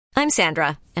I'm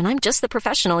Sandra, and I'm just the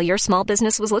professional your small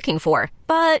business was looking for.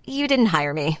 But you didn't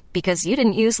hire me because you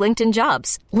didn't use LinkedIn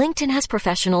Jobs. LinkedIn has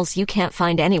professionals you can't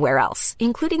find anywhere else,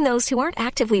 including those who aren't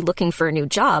actively looking for a new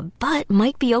job, but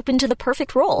might be open to the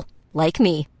perfect role, like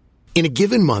me. In a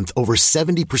given month, over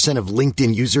 70% of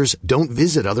LinkedIn users don't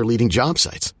visit other leading job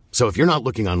sites. So if you're not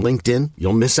looking on LinkedIn,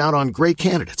 you'll miss out on great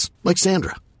candidates like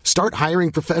Sandra. Start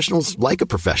hiring professionals like a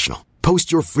professional.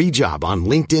 Post your free job on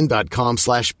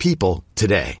linkedin.com/people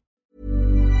today.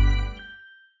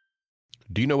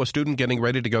 Do you know a student getting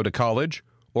ready to go to college?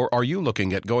 Or are you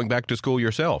looking at going back to school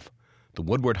yourself? The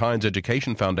Woodward Hines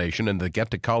Education Foundation and the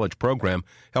Get to College program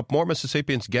help more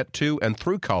Mississippians get to and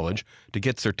through college to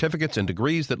get certificates and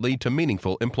degrees that lead to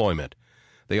meaningful employment.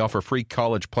 They offer free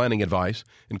college planning advice,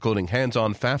 including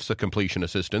hands-on FAFSA completion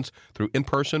assistance through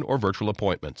in-person or virtual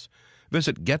appointments.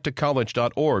 Visit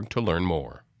gettocollege.org to learn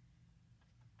more.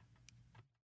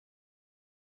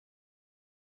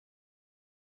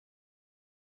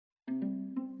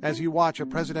 As you watch a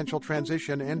presidential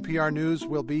transition, NPR News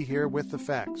will be here with the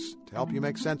facts to help you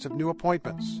make sense of new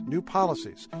appointments, new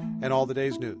policies, and all the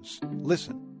day's news.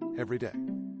 Listen every day.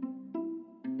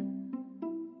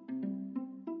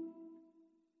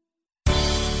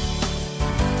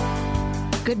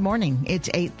 Good morning. It's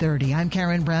 8:30. I'm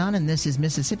Karen Brown, and this is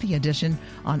Mississippi Edition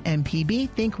on MPB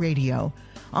Think Radio.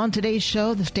 On today's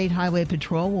show, the State Highway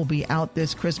Patrol will be out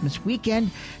this Christmas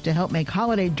weekend to help make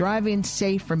holiday driving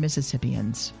safe for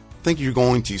Mississippians. I think you're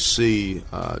going to see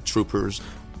troopers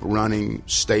running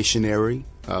stationary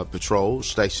patrols,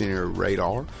 stationary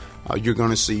radar. You're going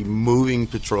to see moving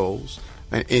patrols.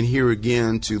 And here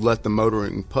again, to let the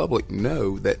motoring public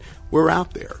know that we're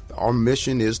out there. Our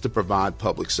mission is to provide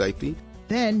public safety.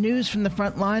 Then news from the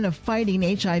front line of fighting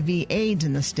HIV/AIDS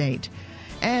in the state.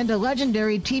 And a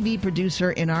legendary TV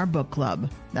producer in our book club.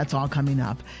 That's all coming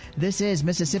up. This is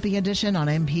Mississippi Edition on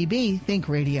MPB Think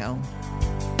Radio.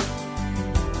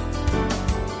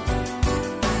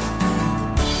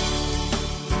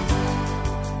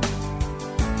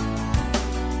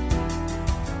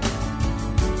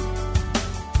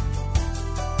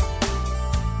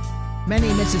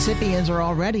 Many Mississippians are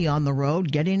already on the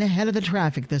road, getting ahead of the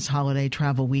traffic this holiday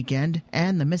travel weekend,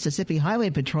 and the Mississippi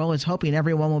Highway Patrol is hoping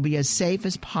everyone will be as safe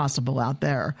as possible out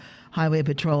there. Highway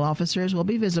Patrol officers will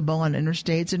be visible on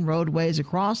interstates and roadways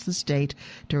across the state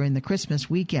during the Christmas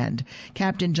weekend.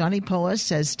 Captain Johnny Polis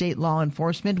says state law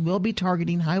enforcement will be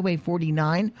targeting Highway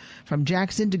 49 from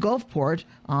Jackson to Gulfport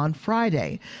on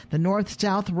Friday. The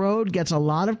north-south road gets a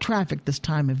lot of traffic this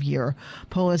time of year.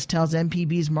 Polis tells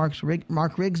MPB's Mark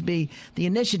Rigsby the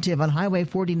initiative on Highway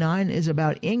 49 is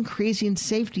about increasing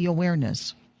safety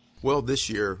awareness. Well, this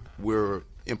year we're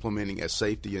implementing a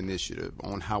safety initiative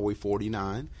on Highway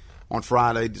 49 on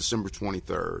Friday, December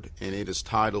 23rd, and it is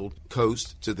titled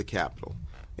Coast to the Capitol.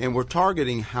 And we're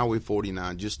targeting Highway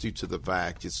 49 just due to the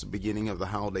fact it's the beginning of the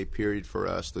holiday period for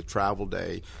us, the travel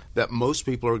day, that most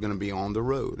people are going to be on the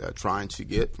road trying to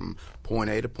get from point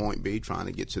A to point B, trying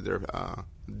to get to their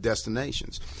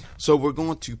destinations. So we're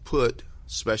going to put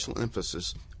special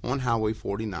emphasis on Highway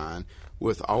 49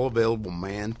 with all available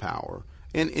manpower.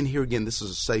 And here again, this is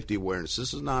a safety awareness.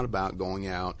 This is not about going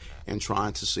out and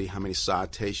trying to see how many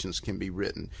citations can be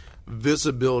written.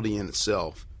 Visibility in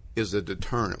itself is a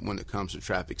deterrent when it comes to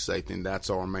traffic safety, and that's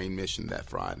our main mission that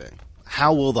Friday.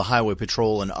 How will the Highway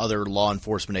Patrol and other law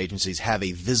enforcement agencies have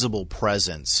a visible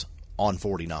presence on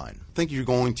 49? I think you're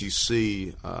going to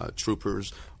see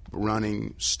troopers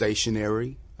running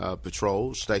stationary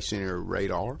patrols, stationary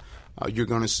radar. You're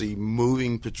going to see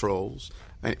moving patrols.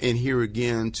 And here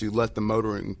again, to let the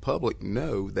motoring public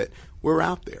know that we're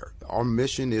out there. Our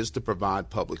mission is to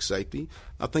provide public safety.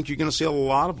 I think you're going to see a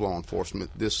lot of law enforcement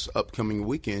this upcoming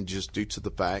weekend just due to the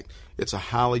fact it's a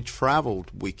highly traveled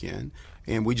weekend.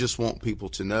 And we just want people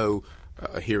to know,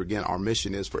 here again, our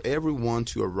mission is for everyone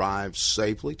to arrive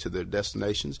safely to their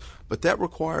destinations. But that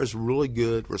requires really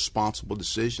good, responsible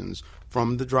decisions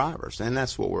from the drivers. And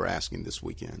that's what we're asking this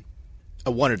weekend. I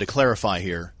wanted to clarify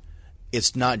here.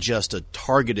 It's not just a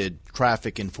targeted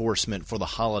traffic enforcement for the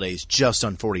holidays just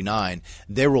on 49.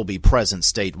 There will be presence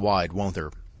statewide, won't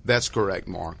there? That's correct,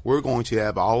 Mark. We're going to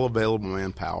have all available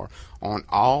manpower on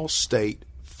all state,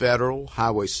 federal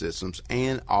highway systems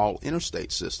and all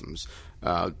interstate systems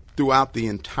throughout the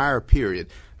entire period.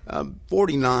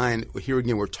 49, here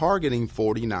again, we're targeting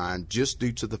 49 just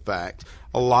due to the fact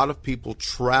a lot of people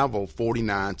travel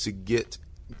 49 to get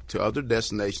to other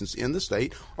destinations in the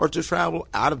state or to travel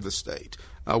out of the state.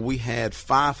 We had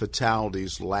 5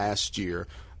 fatalities last year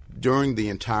during the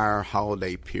entire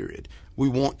holiday period. We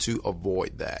want to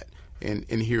avoid that.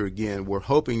 And here again, we're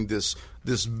hoping this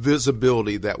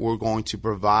visibility that we're going to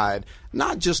provide,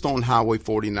 not just on Highway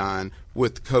 49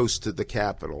 with coast to the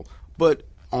Capitol, but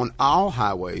on all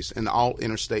highways and all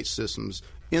interstate systems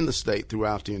in the state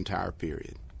throughout the entire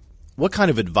period. What kind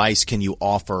of advice can you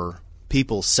offer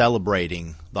people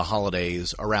celebrating the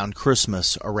holidays around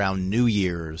Christmas, around New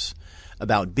Year's,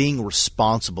 about being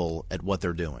responsible at what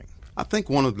they're doing? I think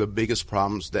one of the biggest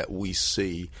problems that we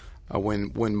see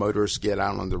when motorists get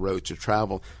out on the road to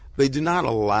travel, they do not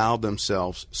allow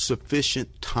themselves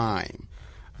sufficient time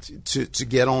to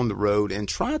get on the road and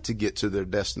try to get to their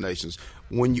destinations.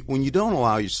 When you don't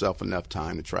allow yourself enough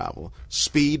time to travel,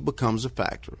 speed becomes a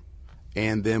factor.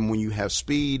 And then when you have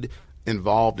speed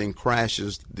involved in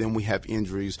crashes, then we have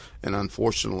injuries and,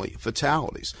 unfortunately,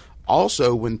 fatalities.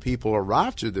 Also, when people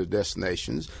arrive to their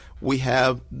destinations, we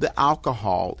have the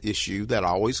alcohol issue that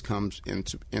always comes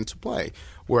into play.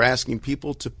 We're asking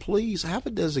people to please have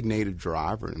a designated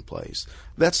driver in place.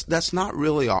 That's not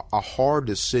really a hard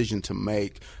decision to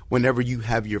make whenever you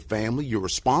have your family. You're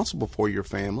responsible for your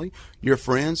family, your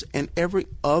friends, and every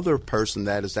other person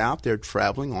that is out there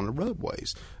traveling on the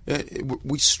roadways.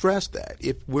 We stress that.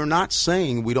 If we're not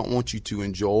saying we don't want you to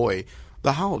enjoy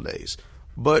the holidays,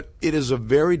 but it is a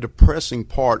very depressing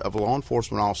part of a law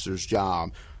enforcement officer's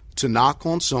job to knock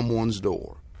on someone's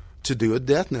door, to do a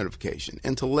death notification,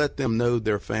 and to let them know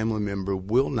their family member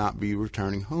will not be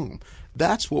returning home.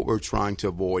 That's what we're trying to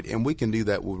avoid, and we can do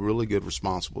that with really good,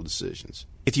 responsible decisions.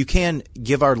 If you can,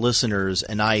 give our listeners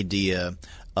an idea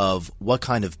of what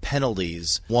kind of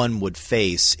penalties one would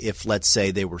face if, let's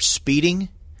say, they were speeding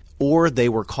or they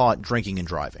were caught drinking and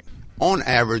driving. On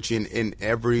average, in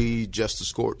every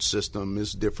justice court system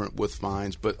is different with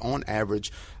fines, but on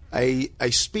average, a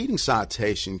speeding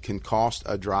citation can cost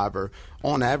a driver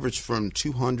on average from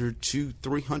 $200 to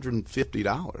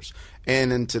 $350.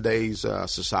 And in today's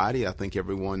society, I think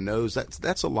everyone knows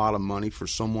that's a lot of money for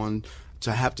someone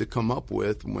to have to come up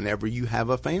with whenever you have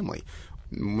a family.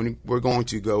 When we're going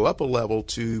to go up a level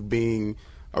to being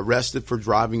arrested for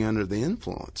driving under the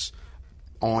influence.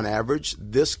 On average,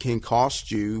 this can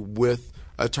cost you, with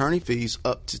attorney fees,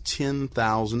 up to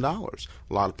 $10,000.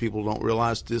 A lot of people don't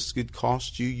realize this could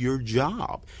cost you your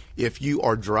job. If you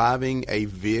are driving a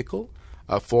vehicle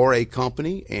for a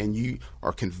company and you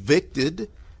are convicted,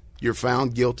 you're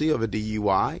found guilty of a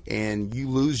DUI, and you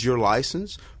lose your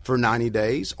license for 90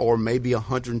 days or maybe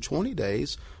 120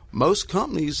 days, most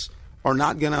companies are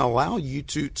not going to allow you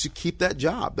to keep that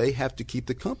job. They have to keep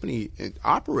the company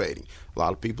operating. A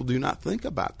lot of people do not think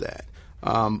about that.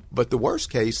 But the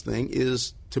worst case thing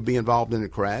is to be involved in a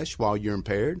crash while you're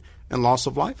impaired and loss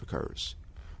of life occurs.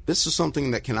 This is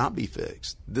something that cannot be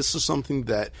fixed. This is something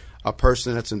that a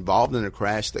person that's involved in a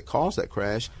crash that caused that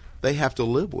crash, they have to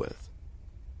live with.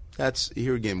 That's,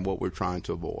 here again, what we're trying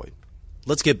to avoid.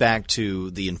 Let's get back to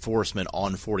the enforcement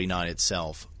on 49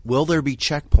 itself. Will there be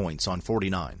checkpoints on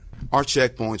 49? Our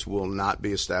checkpoints will not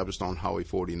be established on Highway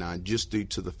 49 just due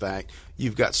to the fact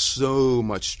you've got so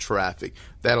much traffic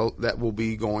that will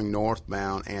be going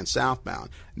northbound and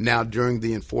southbound. Now, during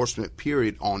the enforcement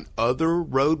period on other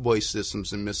roadway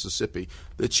systems in Mississippi,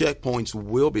 the checkpoints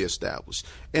will be established.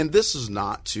 And this is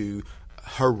not to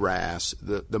harass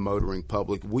the motoring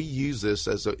public. We use this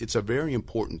as it's a very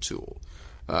important tool,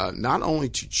 not only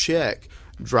to check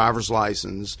driver's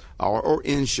license or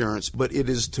insurance, but it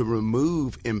is to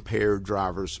remove impaired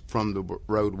drivers from the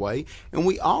roadway. And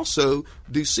we also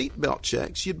do seatbelt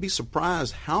checks. You'd be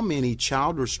surprised how many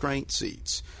child restraint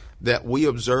seats that we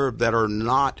observe that are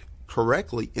not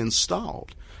correctly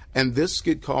installed. And this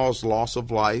could cause loss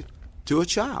of life to a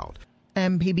child.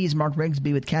 MPB's Mark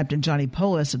Rigsby with Captain Johnny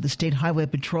Polis of the State Highway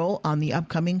Patrol on the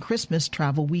upcoming Christmas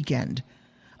travel weekend.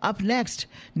 Up next,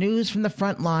 news from the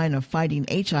front line of fighting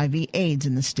HIV/AIDS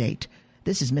in the state.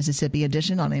 This is Mississippi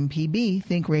Edition on MPB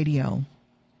Think Radio.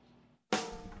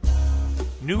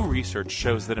 New research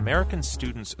shows that American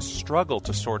students struggle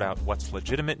to sort out what's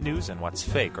legitimate news and what's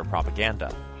fake or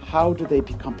propaganda. How do they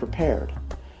become prepared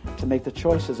to make the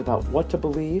choices about what to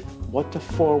believe, what to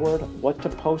forward, what to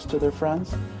post to their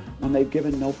friends when they've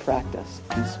given no practice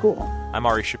in school? I'm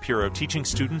Ari Shapiro, teaching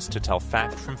students to tell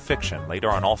fact from fiction, later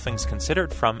on All Things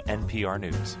Considered from NPR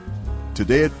News.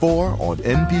 Today at 4 on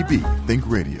MPB Think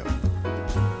Radio.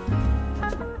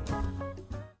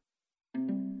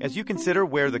 As you consider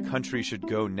where the country should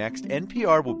go next,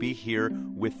 NPR will be here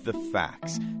with the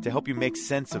facts to help you make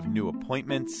sense of new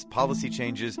appointments, policy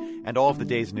changes, and all of the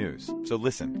day's news. So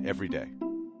listen every day.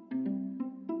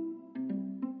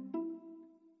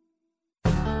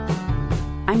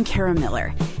 I'm Kara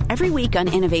Miller. Every week on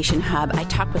Innovation Hub, I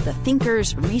talk with the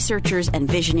thinkers, researchers,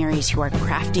 and visionaries who are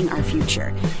crafting our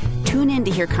future. Tune in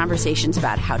to hear conversations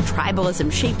about how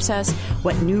tribalism shapes us,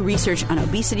 what new research on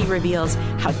obesity reveals,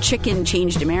 how chicken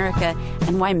changed America,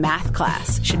 and why math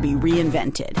class should be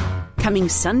reinvented. Coming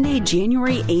Sunday,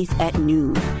 January 8th at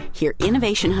noon. Hear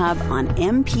Innovation Hub on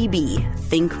MPB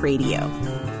Think Radio.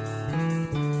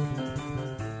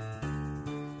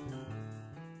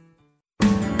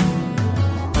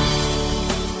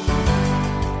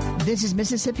 This is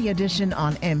Mississippi Edition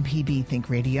on MPB Think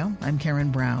Radio. I'm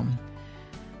Karen Brown.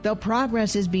 Though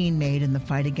progress is being made in the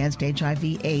fight against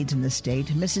HIV/AIDS in the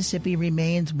state, Mississippi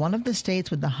remains one of the states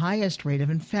with the highest rate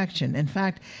of infection. In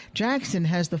fact, Jackson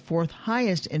has the fourth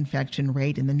highest infection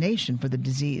rate in the nation for the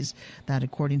disease. That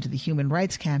according to the Human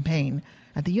Rights Campaign.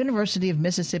 At the University of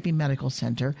Mississippi Medical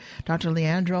Center, Dr.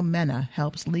 Leandro Mena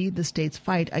helps lead the state's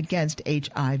fight against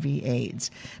HIV/AIDS.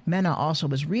 Mena also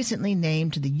was recently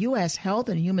named to the U.S. Health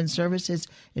and Human Services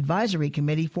Advisory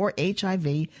Committee for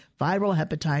HIV, viral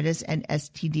hepatitis, and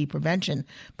STD prevention,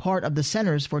 part of the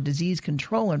Centers for Disease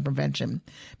Control and Prevention.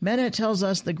 Mena tells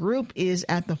us the group is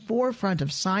at the forefront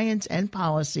of science and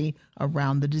policy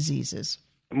around the diseases.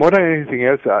 More than anything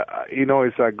else,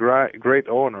 it's a great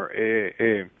honor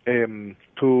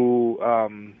to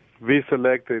be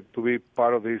selected to be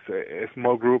part of this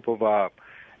small group of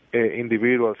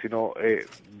individuals,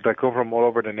 that come from all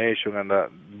over the nation and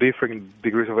different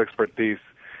degrees of expertise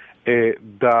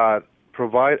that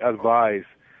provide advice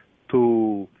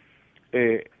to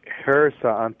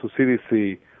HRSA and to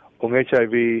CDC on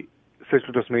HIV,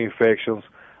 sexually transmitted infections,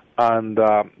 and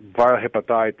viral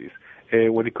hepatitis.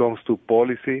 When it comes to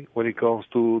policy, when it comes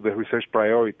to the research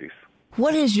priorities.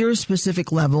 What is your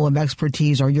specific level of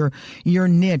expertise or your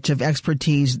niche of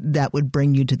expertise that would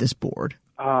bring you to this board?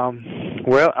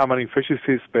 Well, I'm an infectious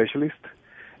disease specialist,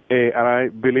 and I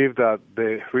believe that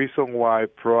the reason why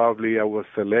probably I was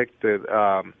selected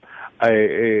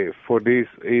for this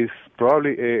is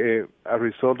probably a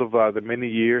result of the many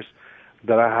years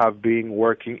that I have been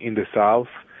working in the South,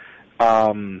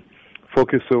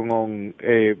 focusing on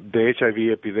the HIV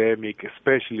epidemic,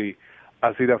 especially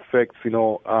as it affects,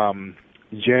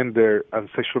 gender and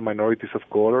sexual minorities of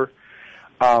color.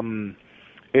 And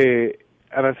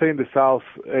I say in the South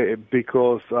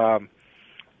because,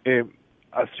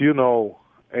 as you know,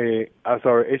 as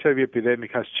our HIV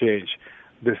epidemic has changed,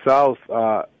 the South,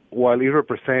 while it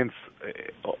represents,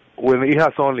 when it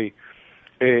has only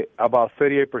about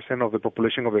 38% of the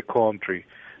population of the country,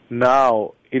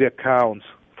 now it accounts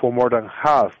for more than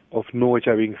half of new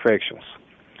HIV infections.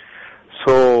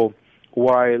 So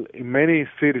while in many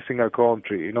cities in our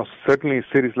country, certainly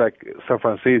cities like San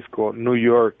Francisco, New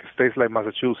York, states like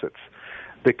Massachusetts,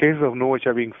 the cases of new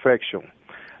HIV infection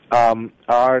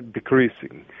are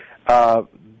decreasing.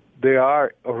 They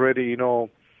are already,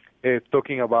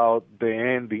 talking about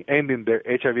ending their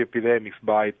HIV epidemics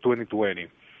by 2020.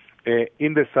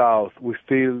 In the South, we're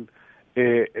still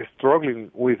struggling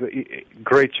with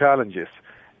great challenges.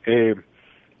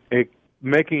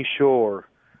 Making sure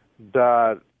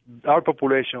that our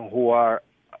population who are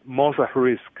most at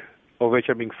risk of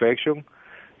HIV infection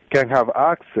can have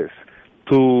access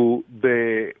to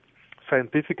the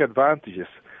scientific advantages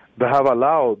that have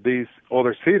allowed these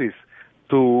other cities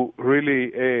to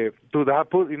really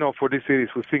for these cities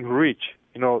we think reach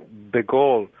the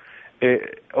goal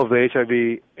of the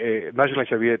HIV national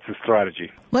HIV/AIDS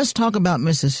strategy. Let's talk about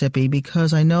Mississippi,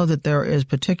 because I know that there is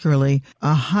particularly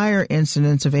a higher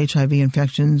incidence of HIV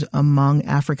infections among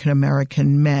African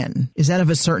American men. Is that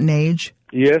of a certain age?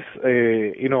 Yes,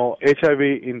 HIV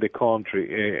in the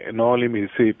country, not only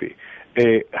Mississippi,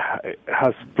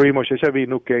 has pretty much HIV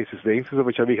new cases. The incidence of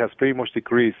HIV has pretty much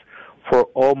decreased for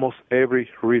almost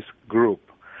every risk group,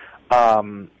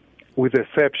 with the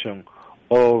exception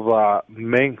of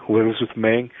men who have sex with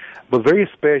men, but very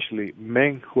especially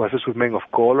men who have sex with men of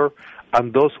color,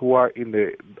 and those who are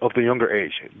of the younger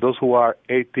age, those who are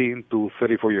 18 to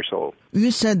 34 years old.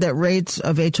 You said that rates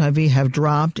of HIV have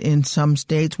dropped in some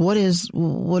states. What is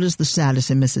the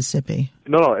status in Mississippi?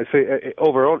 No. I say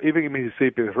overall, even in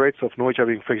Mississippi, the rates of new HIV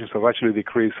infections have actually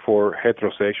decreased for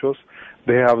heterosexuals.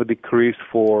 They have decreased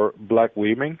for black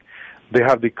women. They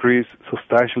have decreased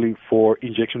substantially for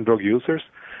injection drug users.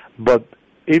 But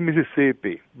in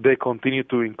Mississippi, they continue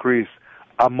to increase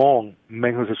among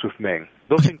men who have sex with men.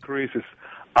 Those increases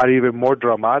are even more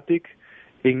dramatic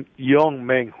in young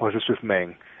men who have sex with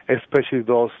men, especially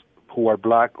those who are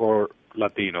black or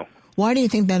Latino. Why do you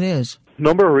think that is?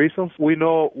 Number of reasons. We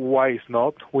know why it's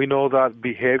not. We know that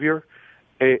behavior,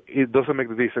 it doesn't make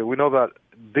the difference. We know that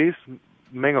these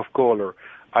men of color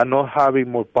are not having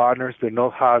more partners. They're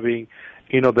not having,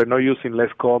 they're not using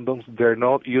less condoms. They're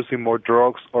not using more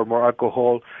drugs or more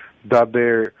alcohol than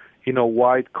their,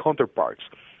 white counterparts.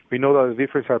 We know that the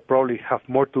difference probably have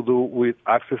more to do with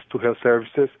access to health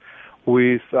services,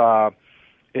 with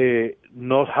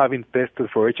not having tested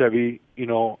for HIV,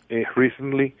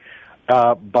 recently,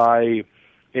 by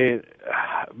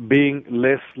being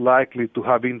less likely to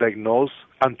have been diagnosed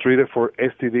and treated for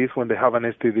STDs when they have an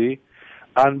STD,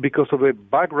 and because of the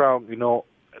background,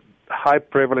 high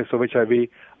prevalence of HIV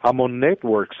among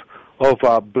networks of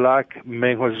black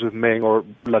men who are with men or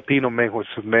Latino men who are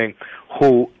with men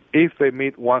who, if they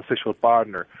meet one sexual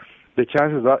partner, the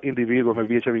chances that individuals may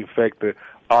be HIV infected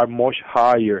are much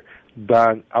higher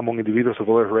than among individuals of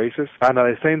other races. And at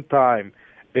the same time,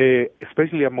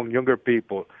 especially among younger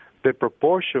people, the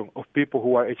proportion of people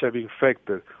who are HIV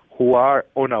infected who are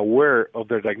unaware of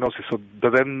their diagnosis, so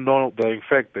that they know they're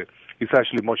infected, is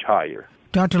actually much higher.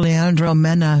 Dr. Leandro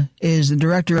Mena is the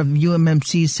director of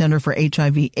UMMC's Center for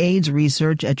HIV/AIDS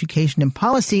Research, Education, and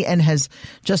Policy, and has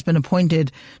just been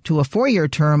appointed to a 4-year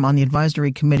term on the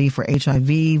Advisory Committee for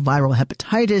HIV, Viral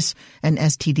Hepatitis, and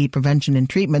STD Prevention and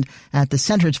Treatment at the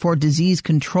Centers for Disease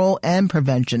Control and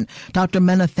Prevention. Dr.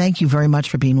 Mena, thank you very much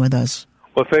for being with us.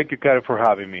 Well, thank you, Karen, for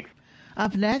having me.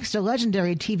 Up next, a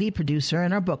legendary TV producer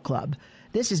in our book club.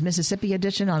 This is Mississippi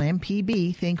Edition on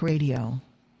MPB Think Radio.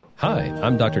 Hi,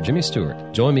 I'm Dr. Jimmy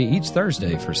Stewart. Join me each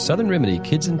Thursday for Southern Remedy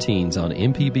Kids and Teens on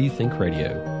MPB Think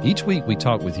Radio. Each week we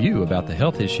talk with you about the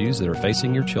health issues that are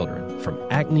facing your children, from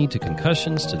acne to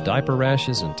concussions to diaper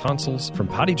rashes and tonsils, from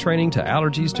potty training to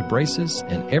allergies to braces,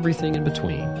 and everything in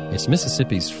between. It's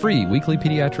Mississippi's free weekly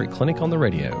pediatric clinic on the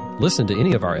radio. Listen to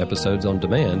any of our episodes on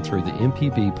demand through the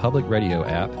MPB Public Radio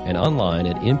app and online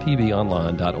at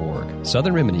mpbonline.org.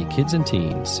 Southern Remedy Kids and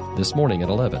Teens, this morning at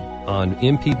 11 on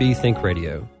MPB Think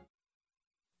Radio.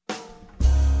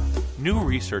 New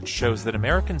research shows that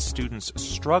American students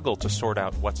struggle to sort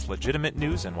out what's legitimate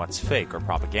news and what's fake or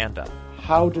propaganda.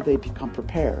 How do they become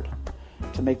prepared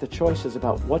to make the choices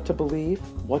about what to believe,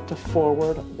 what to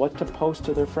forward, what to post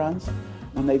to their friends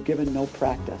when they've given no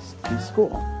practice in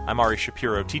school? I'm Ari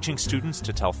Shapiro, teaching students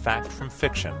to tell fact from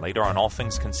fiction, later on All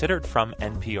Things Considered from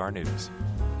NPR News.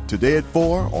 Today at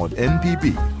 4 on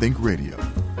MPB Think Radio.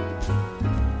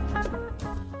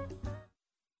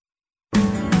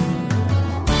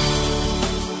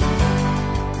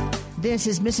 This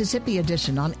is Mississippi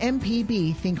Edition on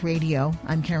MPB Think Radio.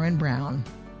 I'm Karen Brown.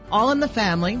 All in the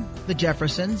Family, The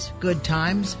Jeffersons, Good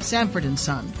Times, Sanford and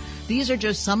Son. These are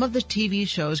just some of the TV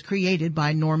shows created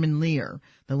by Norman Lear.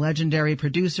 The legendary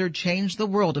producer changed the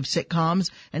world of sitcoms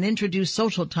and introduced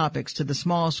social topics to the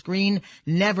small screen,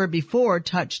 never before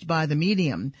touched by the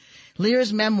medium.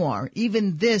 Lear's memoir,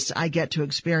 Even This I Get to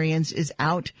Experience, is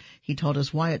out. He told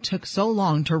us why it took so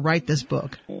long to write this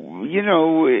book.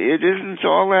 It isn't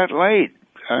all that late.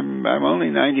 I'm only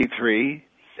 93,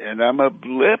 and I'm a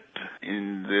blip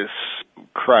in this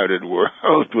crowded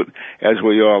world, as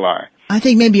we all are. I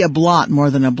think maybe a blot more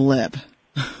than a blip.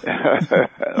 A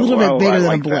little bit bigger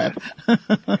than a blip.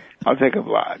 I'll take a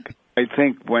blot. I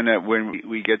think when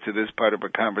we get to this part of a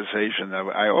conversation,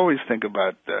 I always think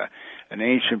about an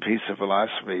ancient piece of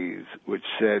philosophy which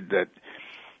said that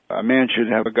a man should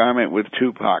have a garment with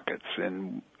 2 pockets,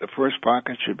 and the first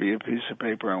pocket should be a piece of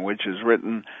paper on which is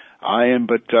written, "I am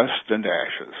but dust and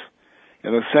ashes."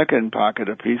 And the second pocket,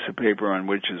 a piece of paper on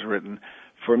which is written,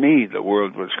 "For me, the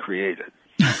world was created."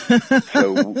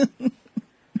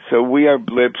 So we are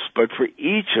blips, but for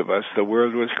each of us, the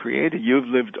world was created. You've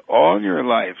lived all your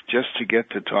life just to get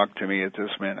to talk to me at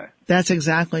this minute. That's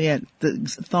exactly it. The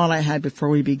thought I had before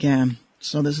we began.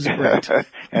 So this is great.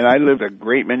 And I lived a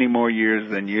great many more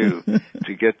years than you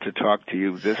to get to talk to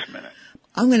you this minute.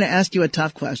 I'm going to ask you a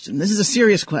tough question. This is a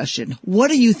serious question. What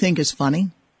do you think is funny?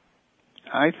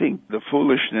 I think the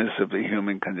foolishness of the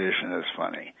human condition is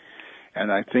funny.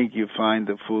 And I think you find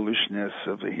the foolishness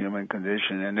of the human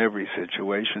condition in every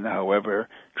situation, however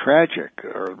tragic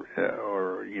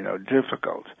or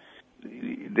difficult.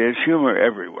 There's humor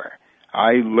everywhere.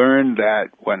 I learned that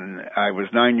when I was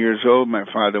 9 years old. My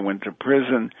father went to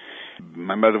prison.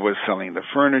 My mother was selling the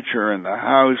furniture in the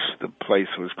house. The place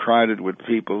was crowded with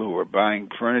people who were buying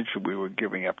furniture. We were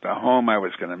giving up the home. I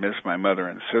was going to miss my mother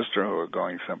and sister who were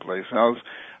going someplace else.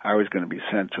 I was going to be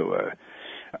sent to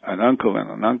an uncle,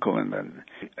 and then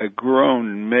a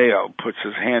grown male puts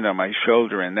his hand on my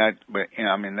shoulder in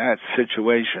that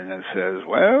situation and says,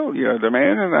 "Well, you're the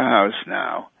man in the house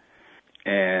now."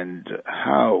 And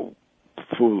how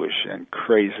foolish and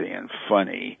crazy and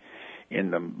funny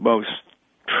in the most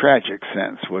tragic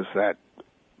sense was that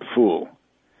fool.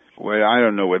 Well, I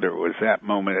don't know whether it was that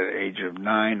moment at the age of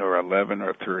 9 or 11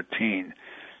 or 13,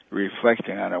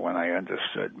 reflecting on it when I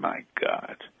understood, my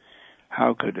God,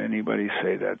 how could anybody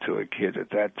say that to a kid at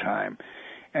that time?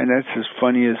 And that's as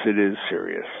funny as it is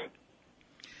serious.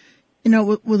 You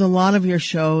know, with a lot of your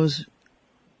shows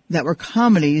that were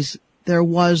comedies, there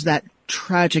was that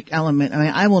tragic element. I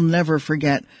mean, I will never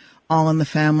forget All in the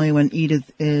Family when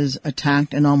Edith is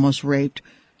attacked and almost raped.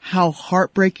 How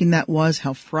heartbreaking that was,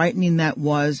 how frightening that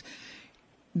was.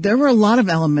 There were a lot of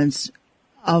elements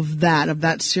of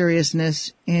that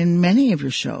seriousness in many of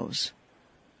your shows.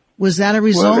 Was that a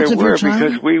result of your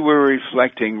childhood? Because we were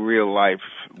reflecting real life,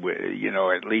 you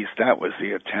know, at least that was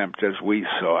the attempt as we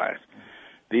saw it.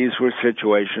 These were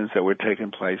situations that were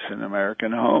taking place in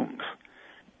American homes,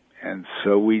 and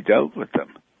so we dealt with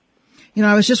them. You know,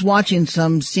 I was just watching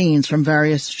some scenes from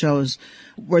various shows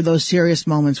where those serious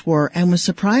moments were and was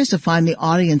surprised to find the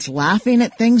audience laughing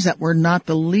at things that were not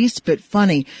the least bit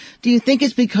funny. Do you think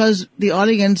it's because the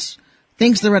audience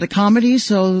thinks they're at a comedy,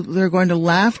 so they're going to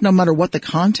laugh no matter what the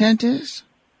content is?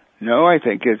 No, I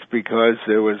think it's because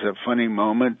there was a funny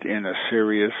moment in a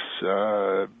serious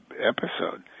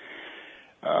episode.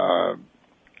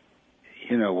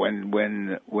 You know,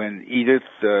 when Edith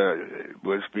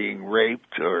was being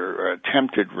raped or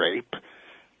attempted rape,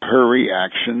 her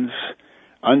reactions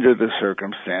under the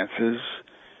circumstances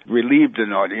relieved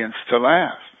an audience to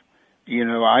laugh. You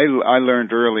know, I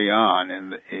learned early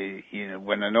on, you know,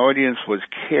 when an audience was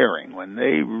caring, when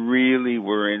they really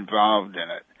were involved in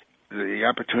it, the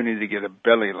opportunity to get a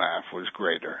belly laugh was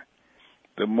greater.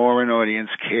 The more an audience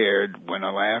cared, when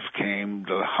a laugh came,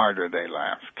 the harder they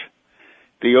laughed.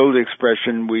 The old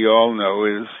expression we all know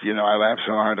is, you know, I laughed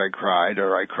so hard I cried,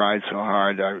 or I cried so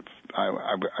hard I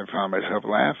found myself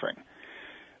laughing.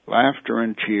 Laughter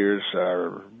and tears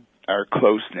are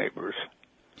close neighbors.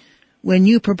 When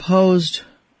you proposed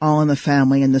All in the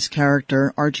Family and this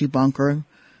character, Archie Bunker,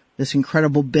 this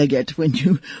incredible bigot,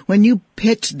 when you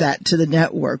pitched that to the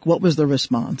network, what was the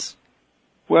response?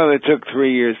 Well, it took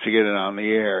 3 years to get it on the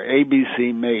air.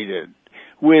 ABC made it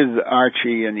with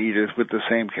Archie and Edith, with the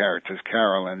same characters,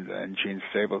 Carol and Gene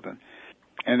Stapleton.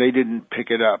 And they didn't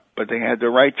pick it up, but they had the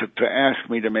right to ask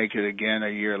me to make it again a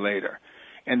year later.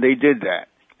 And they did that.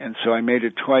 And so I made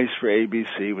it twice for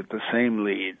ABC with the same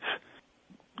leads.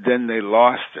 Then they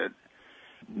lost it.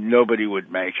 Nobody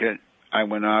would make it. I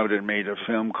went out and made a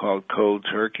film called Cold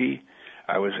Turkey.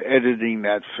 I was editing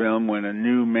that film when a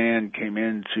new man came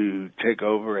in to take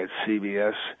over at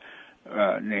CBS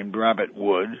named Robert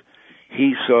Wood.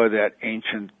 He saw that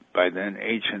ancient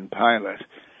pilot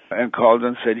and called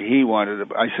and said he wanted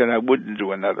to. I said I wouldn't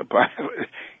do another pilot.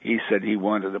 He said he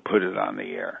wanted to put it on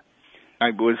the air.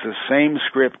 It was the same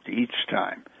script each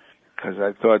time because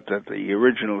I thought that the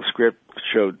original script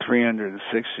showed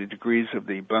 360 degrees of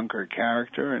the Bunker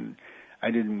character, and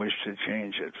I didn't wish to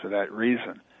change it for that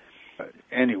reason.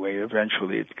 Anyway,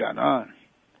 eventually it got on.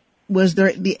 Was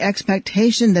there the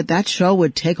expectation that show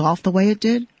would take off the way it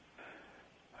did?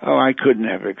 Oh, I couldn't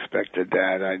have expected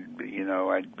that.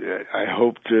 I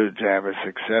hoped to have a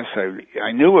success.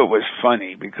 I knew it was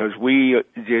funny because we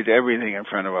did everything in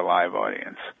front of a live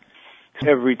audience.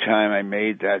 Every time I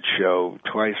made that show,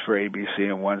 twice for ABC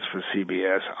and once for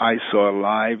CBS, I saw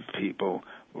live people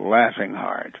laughing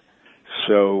hard.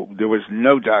 So there was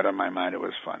no doubt in my mind it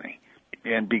was funny.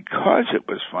 And because it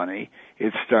was funny,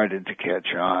 it started to catch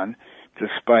on,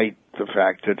 despite the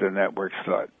fact that the networks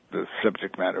thought the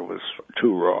subject matter was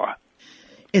too raw.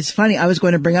 It's funny. I was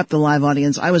going to bring up the live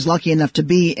audience. I was lucky enough to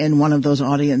be in one of those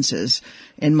audiences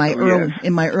in my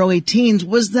early teens.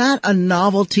 Was that a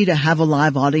novelty to have a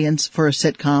live audience for a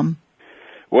sitcom?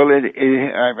 Well,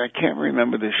 I can't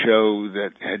remember the show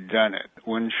that had done it.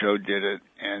 One show did it,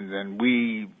 and then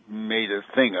we made a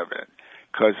thing of it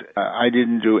because I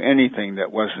didn't do anything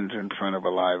that wasn't in front of a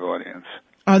live audience.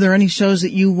 Are there any shows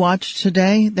that you watch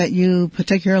today that you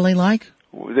particularly like?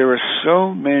 There are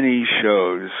so many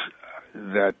shows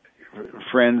that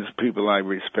friends, people I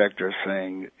respect, are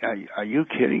saying, are you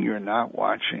kidding? You're not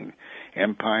watching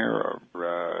Empire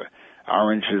or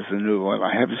Orange is the New Black?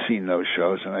 I haven't seen those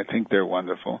shows, and I think they're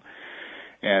wonderful.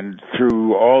 And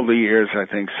through all the years, I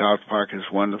think South Park is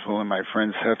wonderful, and my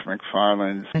friend Seth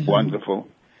MacFarlane's wonderful.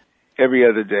 Every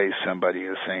other day, somebody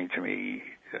is saying to me,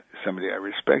 somebody I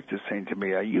respect is saying to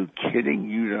me, are you kidding?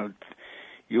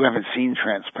 You haven't seen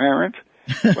Transparent?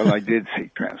 Well, I did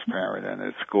see Transparent, and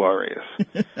it's glorious.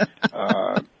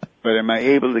 But am I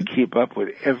able to keep up with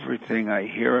everything I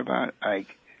hear about? I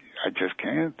just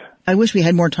can't. I wish we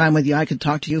had more time with you. I could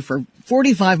talk to you for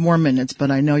 45 more minutes, but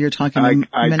I know you're talking to many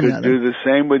others. I could do the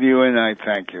same with you, and I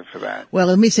thank you for that. Well,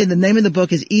 let me say the name of the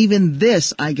book is Even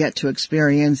This I Get to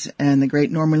Experience, and the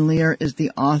great Norman Lear is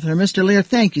the author. Mr. Lear,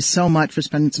 thank you so much for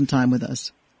spending some time with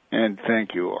us. And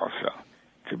thank you also.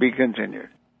 To be continued.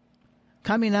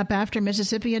 Coming up after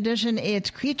Mississippi Edition, it's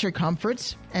Creature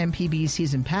Comforts, MPB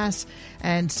Season Pass,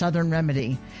 and Southern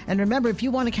Remedy. And remember, if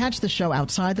you want to catch the show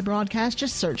outside the broadcast,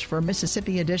 just search for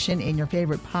Mississippi Edition in your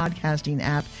favorite podcasting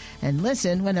app and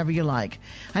listen whenever you like.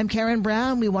 I'm Karen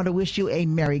Brown. We want to wish you a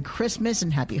Merry Christmas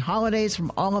and Happy Holidays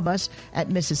from all of us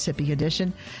at Mississippi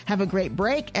Edition. Have a great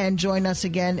break and join us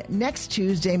again next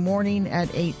Tuesday morning at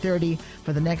 8:30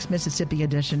 for the next Mississippi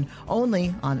Edition,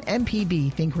 only on MPB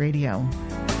Think Radio.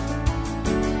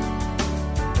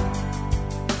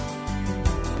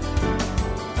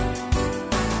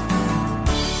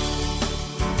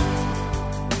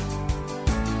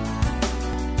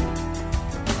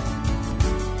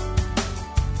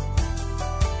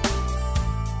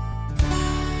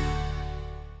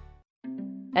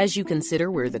 As you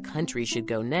consider where the country should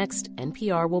go next,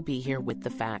 NPR will be here with the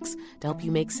facts to help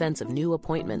you make sense of new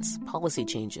appointments, policy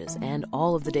changes, and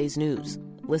all of the day's news.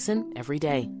 Listen every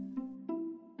day.